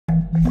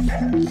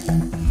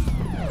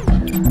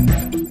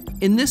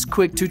In this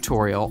quick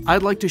tutorial,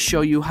 I'd like to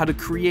show you how to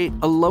create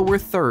a lower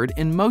third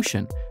in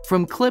Motion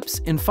from clips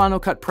in Final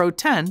Cut Pro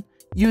 10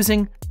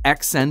 using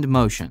Xsend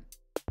Motion.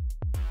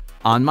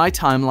 On my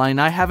timeline,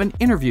 I have an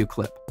interview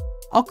clip.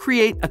 I'll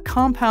create a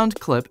compound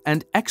clip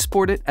and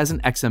export it as an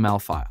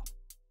XML file.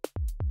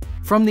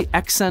 From the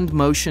Xsend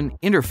Motion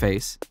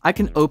interface, I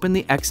can open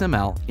the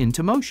XML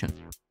into Motion.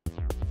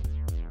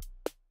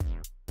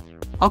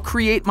 I'll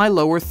create my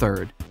lower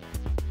third,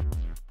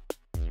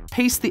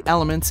 paste the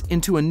elements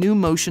into a new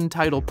Motion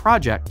title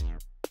project,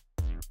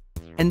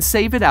 and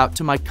save it out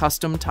to my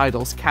custom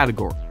titles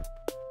category.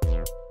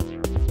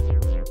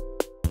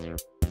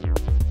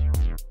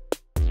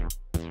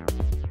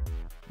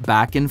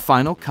 Back in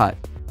Final Cut,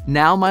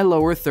 now my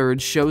lower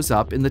third shows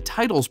up in the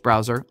Titles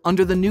browser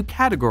under the new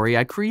category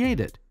I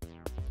created.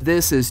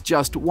 This is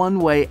just one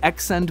way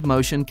Xsend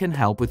Motion can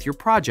help with your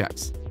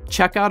projects.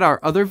 Check out our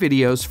other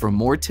videos for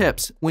more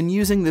tips when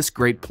using this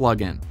great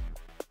plugin.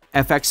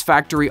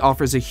 FxFactory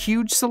offers a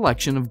huge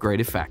selection of great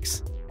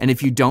effects, and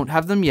if you don't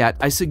have them yet,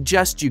 I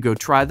suggest you go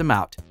try them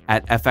out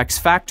at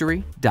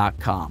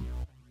FxFactory.com.